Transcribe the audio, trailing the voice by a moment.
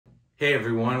Hey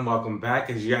everyone, welcome back.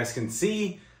 As you guys can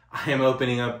see, I am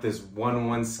opening up this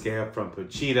 1/1 scale from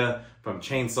Pochita, from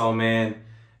Chainsaw Man.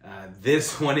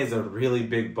 This one is a really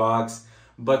big box,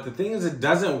 but the thing is it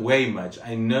doesn't weigh much.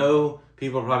 I know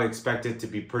people probably expect it to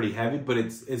be pretty heavy, but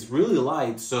it's really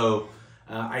light. So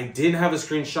I did have a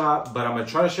screenshot, but I'm gonna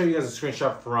try to show you guys a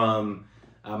screenshot from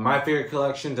my favorite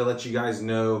collection to let you guys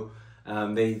know.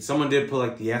 Someone did put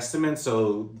like the estimate,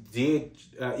 so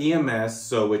EMS,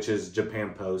 so which is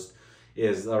Japan Post,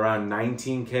 is around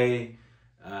 19K.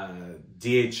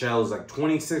 DHL is like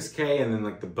 26K, and then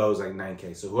like the Bow's like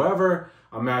 9K. So whoever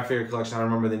on my favorite collection, I don't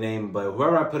remember the name, but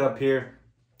whoever I put up here,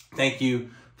 thank you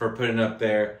for putting up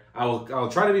there. I'll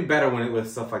try to be better with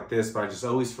stuff like this, but I just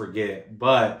always forget.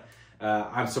 But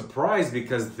I'm surprised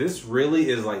because this really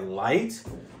is like light,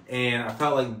 and I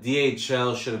felt like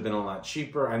DHL should have been a lot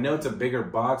cheaper. I know it's a bigger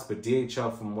box, but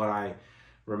DHL, from what I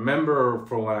remember,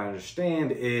 from what I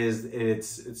understand, is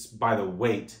it's by the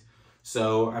weight.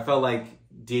 So I felt like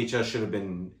DHL should have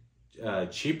been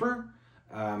cheaper,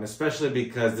 especially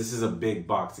because this is a big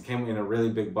box. It came in a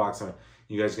really big box.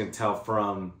 You guys can tell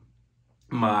from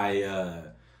my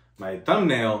my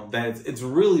thumbnail that it's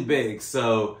really big.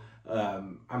 So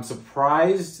I'm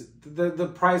surprised the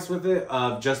price with it,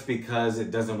 just because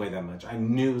it doesn't weigh that much. I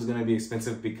knew it was going to be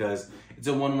expensive because it's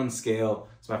a 1/1 scale.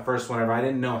 It's my first one ever. I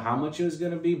didn't know how much it was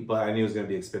going to be, but I knew it was going to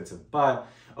be expensive. But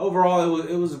overall,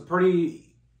 it was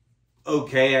pretty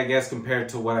okay, I guess, compared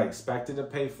to what I expected to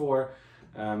pay for.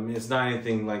 It's not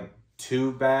anything like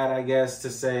too bad, I guess, to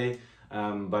say.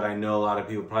 But I know a lot of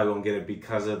people probably won't get it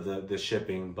because of the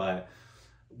shipping. But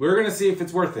we're going to see if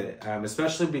it's worth it,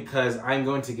 especially because I'm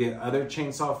going to get other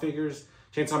Chainsaw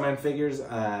Man figures.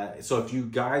 So if you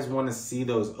guys want to see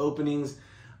those openings,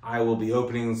 I will be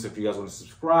opening. So if you guys want to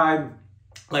subscribe,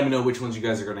 let me know which ones you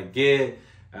guys are going to get.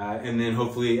 And then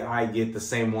hopefully I get the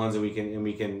same ones, and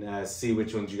we can see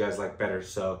which ones you guys like better.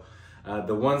 So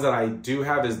the ones that I do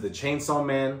have is the Chainsaw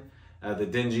Man,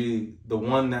 the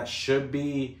one that should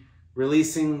be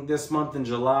releasing this month in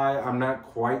July. I'm not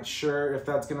quite sure if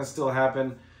that's gonna still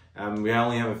happen. We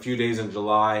only have a few days in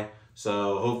July,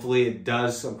 so hopefully it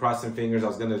does. I'm crossing fingers. I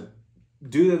was gonna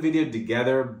do the video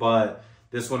together, but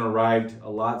this one arrived a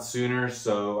lot sooner,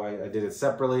 so I did it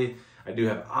separately. I do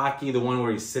have Aki, the one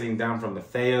where he's sitting down from the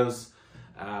Theos.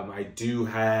 I do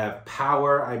have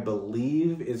Power, I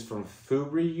believe is from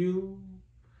Furyu.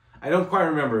 I don't quite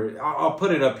remember. I'll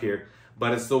put it up here,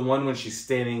 but it's the one when she's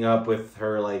standing up with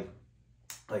her like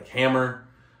hammer,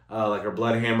 like her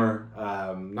blood hammer.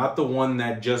 Not the one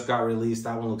that just got released.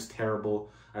 That one looks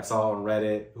terrible. I saw it on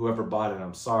Reddit. Whoever bought it,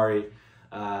 I'm sorry.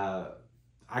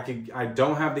 I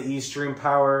don't have the E-Stream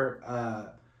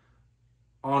Power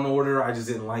on order. I just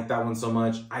didn't like that one so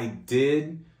much. I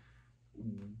did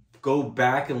go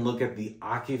back and look at the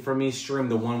Aki from E-Stream,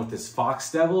 the one with this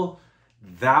Fox Devil.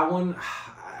 That one,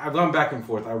 I've gone back and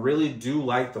forth. I really do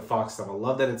like the Fox Devil. I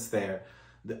love that it's there.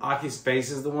 The Aki's face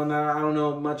is the one that I don't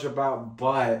know much about,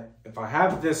 but if I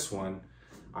have this one,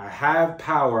 I have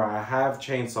Power, I have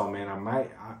Chainsaw Man.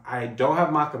 I don't have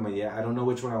Makima yet. I don't know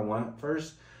which one I want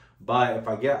first, but if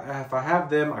I have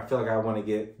them, I feel like I want to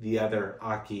get the other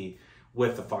Aki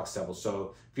with the Fox Devil.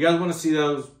 So if you guys want to see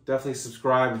those, definitely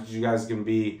subscribe. You guys can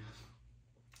be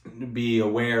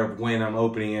aware of when I'm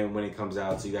opening it, when it comes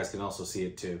out, so you guys can also see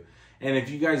it too. And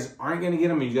if you guys aren't going to get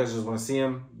them and you guys just want to see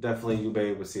them, definitely you'll be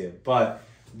able to see it. But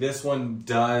this one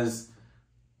does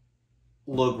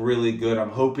look really good.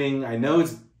 I'm hoping, I know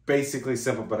it's basically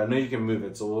simple, but I know you can move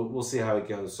it, so we'll see how it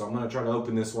goes. So I'm going to try to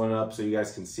open this one up so you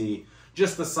guys can see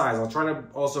just the size. I'll try to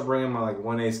also bring in my like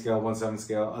 1/8 scale, 1/7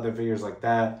 scale, other figures like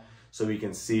that, so we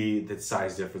can see the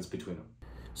size difference between them.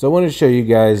 So I wanted to show you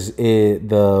guys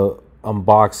the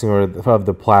unboxing of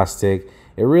the plastic.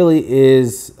 It really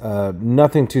is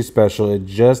nothing too special. It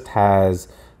just has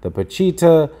the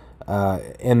Pochita,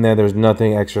 and then there's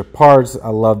nothing extra parts. I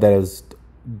love that it's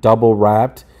double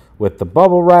wrapped with the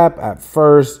bubble wrap at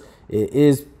first. It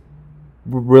is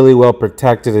really well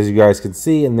protected, as you guys can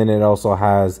see, and then it also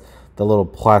has the little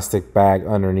plastic bag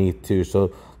underneath too.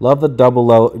 So love the double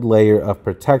layer of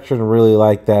protection. Really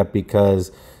like that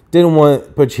because didn't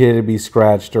want Pochita to be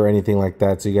scratched or anything like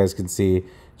that. So you guys can see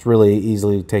it's really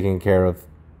easily taken care of.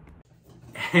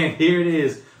 And here it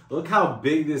is. Look how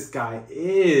big this guy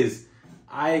is.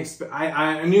 I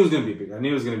knew it was gonna be big. I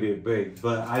knew it was gonna be big,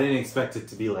 but I didn't expect it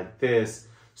to be like this.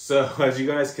 So as you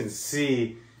guys can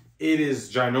see, it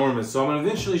is ginormous. So I'm gonna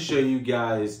eventually show you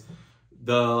guys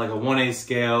like a 1/8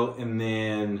 scale, and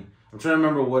then I'm trying to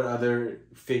remember what other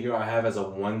figure I have as a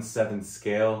 1/7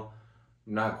 scale.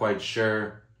 I'm not quite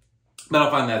sure, but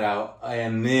I'll find that out.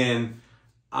 And then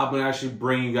I'm gonna actually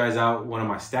bring you guys out one of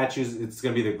my statues. It's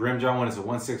gonna be the Grimjaw one. It's a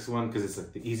 1/6 because it's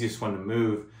like the easiest one to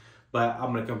move. But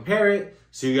I'm gonna compare it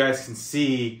so you guys can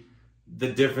see the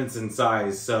difference in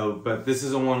size. So, but this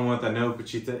is a 1/1. I know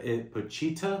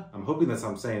Pochita, I'm hoping that's how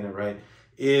I'm saying it right,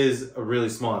 is a really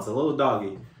small. It's a little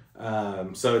doggy.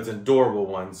 So it's an adorable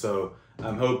one. So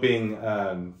I'm hoping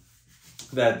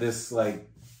that this like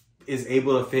is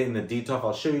able to fit in the DTOF.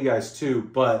 I'll show you guys too,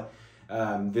 but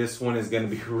this one is going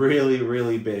to be really,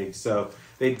 really big. So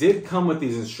they did come with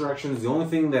these instructions. The only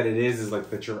thing that it is like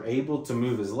that you're able to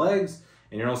move his legs,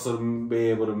 and you're also be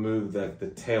able to move the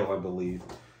tail, I believe.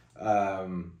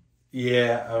 Move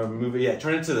it. Yeah,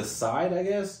 turn it to the side, I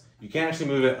guess. You can't actually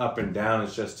move it up and down.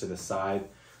 It's just to the side.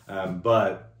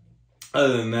 But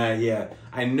other than that, yeah,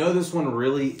 I know this one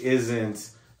really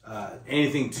isn't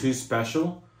anything too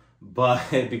special, but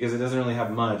because it doesn't really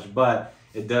have much, but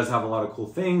it does have a lot of cool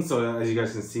things. So as you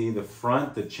guys can see, the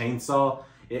front, the chainsaw,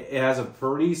 it has a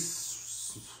pretty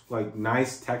like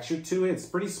nice texture to it. It's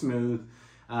pretty smooth.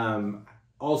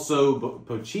 Also,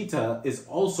 Pochita is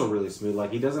also really smooth.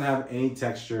 Like, he doesn't have any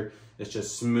texture. It's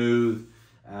just smooth.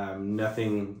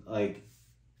 Nothing like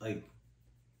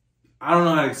I don't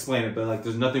know how to explain it, but like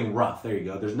there's nothing rough. There you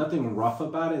go. There's nothing rough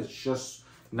about it. It's just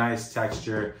nice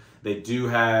texture. They do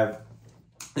have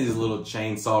these little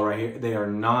chainsaw right here. They are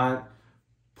not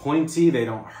pointy. They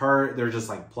don't hurt. They're just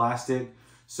like plastic.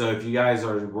 So if you guys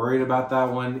are worried about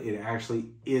that one, it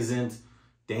actually isn't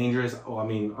dangerous. Well, I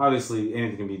mean, obviously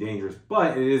anything can be dangerous,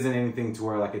 but it isn't anything to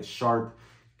where like it's sharp,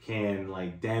 can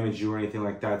like damage you or anything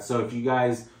like that. So if you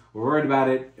guys were worried about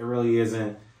it, it really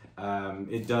isn't.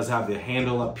 It does have the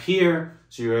handle up here,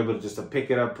 so you're able to just to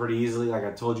pick it up pretty easily. Like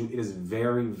I told you, it is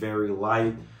very, very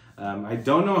light. I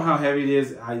don't know how heavy it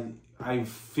is. I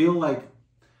feel like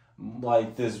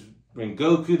this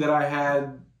Rengoku that I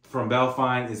had from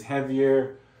Belfine is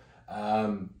heavier.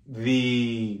 I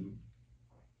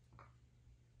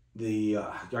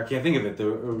can't think of it.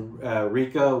 The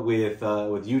Rika with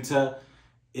Yuta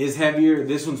is heavier.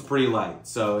 This one's pretty light.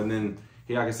 So, and then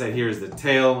like I said, here's the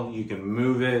tail. You can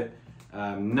move it.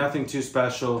 Nothing too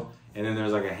special. And then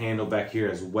there's like a handle back here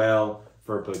as well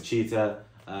for Pochita.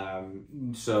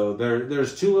 So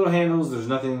there's two little handles. There's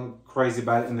nothing crazy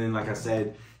about it. And then, like I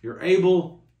said, you're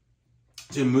able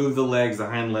to move the legs, the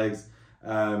hind legs.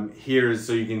 Here's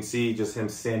so you can see just him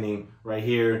standing right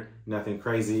here. Nothing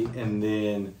crazy. And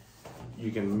then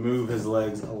you can move his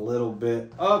legs a little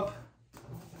bit up.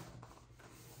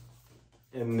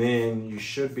 And then you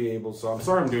should be able, so I'm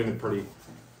sorry I'm doing it pretty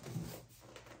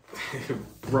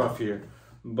rough here,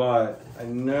 but I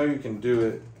know you can do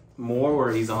it more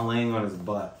where he's laying on his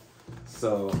butt.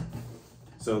 So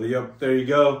there you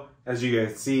go. As you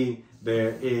guys see,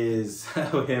 there is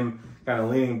him kind of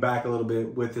leaning back a little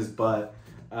bit with his butt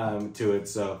to it.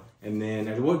 So, and then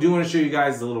I do want to show you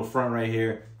guys the little front right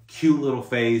here. Cute little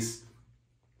face.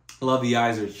 Love the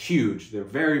eyes are huge. They're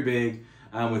very big.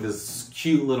 With this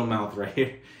cute little mouth right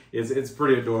here. It's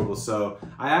pretty adorable. So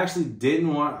I actually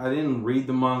didn't read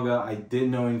the manga. I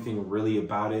didn't know anything really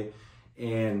about it.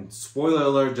 And spoiler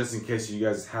alert, just in case you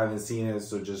guys haven't seen it,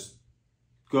 so just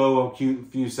go a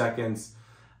few seconds.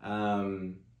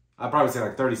 I'll probably say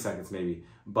like 30 seconds maybe.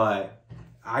 But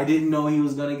I didn't know he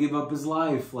was gonna give up his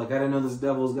life. Like I didn't know this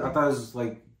devil's. I thought it was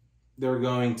like they were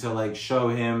going to like show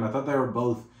him. I thought they were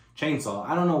both chainsaw.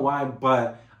 I don't know why,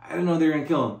 but I didn't know they were gonna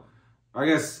kill him. I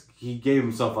guess he gave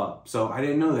himself up. So I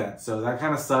didn't know that. So that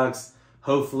kind of sucks.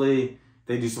 Hopefully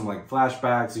they do some like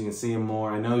flashbacks so you can see him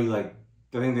more. I know I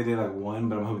think they did like one,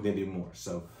 but I'm hoping they do more.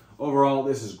 So overall,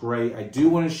 this is great. I do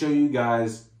want to show you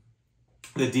guys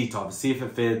the DTOF, see if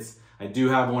it fits. I do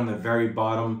have one at the very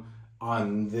bottom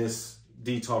on this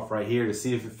DTOF right here to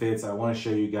see if it fits. I want to show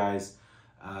you guys.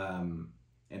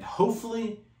 And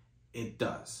hopefully it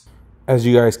does. As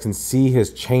you guys can see,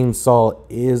 his chainsaw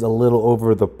is a little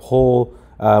over the pole.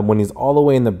 When he's all the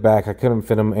way in the back, I couldn't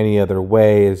fit him any other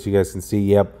way. As you guys can see,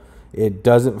 yep, it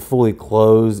doesn't fully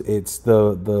close. It's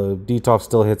the DTOF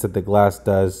still hits it, the glass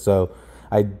does. So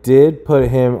I did put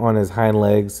him on his hind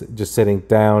legs, just sitting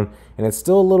down, and it's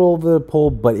still a little over the pole,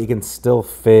 but it can still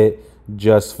fit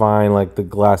just fine. Like the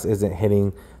glass isn't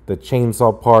hitting the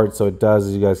chainsaw part, so it does,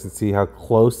 as you guys can see how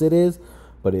close it is,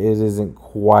 but it isn't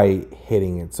quite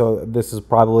hitting it. So this is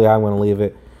probably how I'm going to leave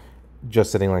it,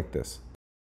 just sitting like this.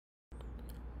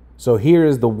 So here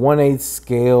is the 1/8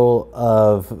 scale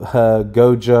of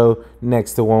Gojo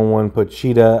next to 1/1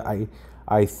 Pochita.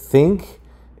 I think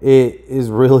it is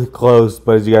really close,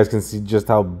 but as you guys can see just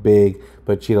how big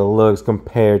Pochita looks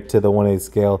compared to the 1/8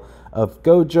 scale of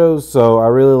Gojo. So I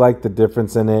really like the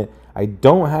difference in it. I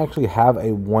don't actually have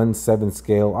a 1/7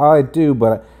 scale. I do,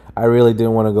 but I really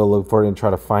didn't want to go look for it and try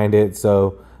to find it.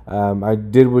 So I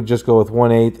would just go with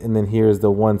 1/8, and then here's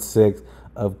the 1/6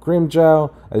 of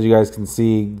Grimmjow. As you guys can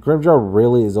see, Grimmjow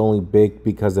really is only big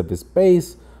because of his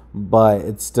base, but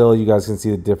it's still, you guys can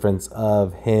see the difference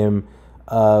of him,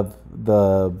 of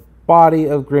the body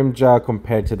of Grimmjow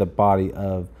compared to the body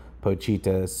of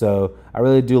Pochita. So I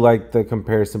really do like the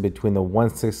comparison between the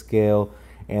 1/6 scale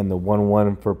and the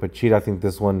 1/1 for Pochita. I think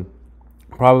this one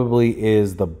probably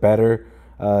is the better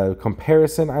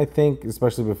comparison, I think,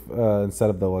 especially with, instead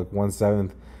of the like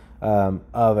 1/7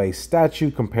 of a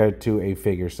statue compared to a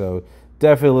figure. So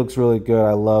definitely looks really good.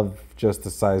 I love just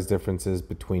the size differences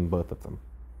between both of them.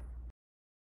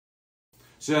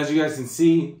 So as you guys can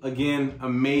see, again,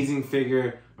 amazing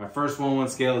figure. My first 1/1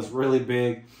 scale is really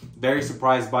big. Very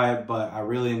surprised by it, but I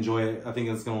really enjoy it. I think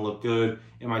it's going to look good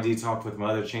in my detox with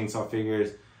my other chainsaw figures.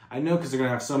 I know because they're going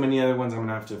to have so many other ones, I'm going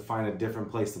to have to find a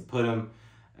different place to put them.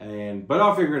 But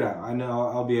I'll figure it out. I know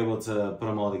I'll be able to put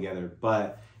them all together.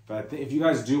 But if you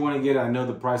guys do want to get it, I know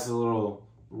the price is a little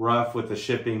rough with the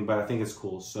shipping, but I think it's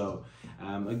cool. So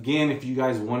again, if you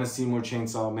guys want to see more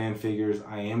Chainsaw Man figures,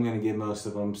 I am going to get most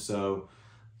of them. So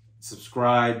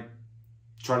subscribe,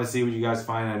 try to see what you guys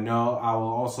find. I know I will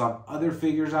also have other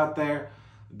figures out there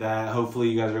that hopefully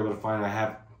you guys are able to find. I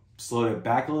have slowed it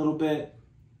back a little bit,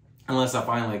 unless I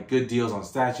find like good deals on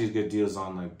statues, good deals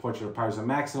on like Portrait of Pirates and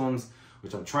Maximums,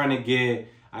 which I'm trying to get.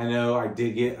 I know I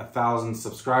did get 1,000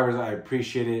 subscribers. I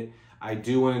appreciate it. I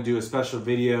do want to do a special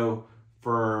video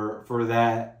for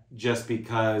that, just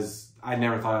because I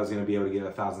never thought I was going to be able to get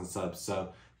 1,000 subs. So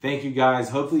thank you guys.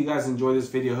 Hopefully you guys enjoy this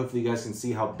video. Hopefully you guys can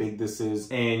see how big this is,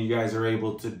 and you guys are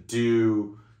able to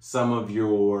do some of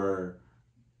your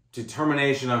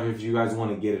determination of if you guys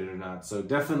want to get it or not. So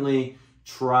definitely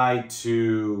try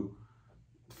to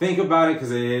think about it,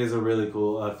 because it is a really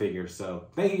cool figure. So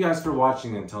thank you guys for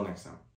watching, and until next time.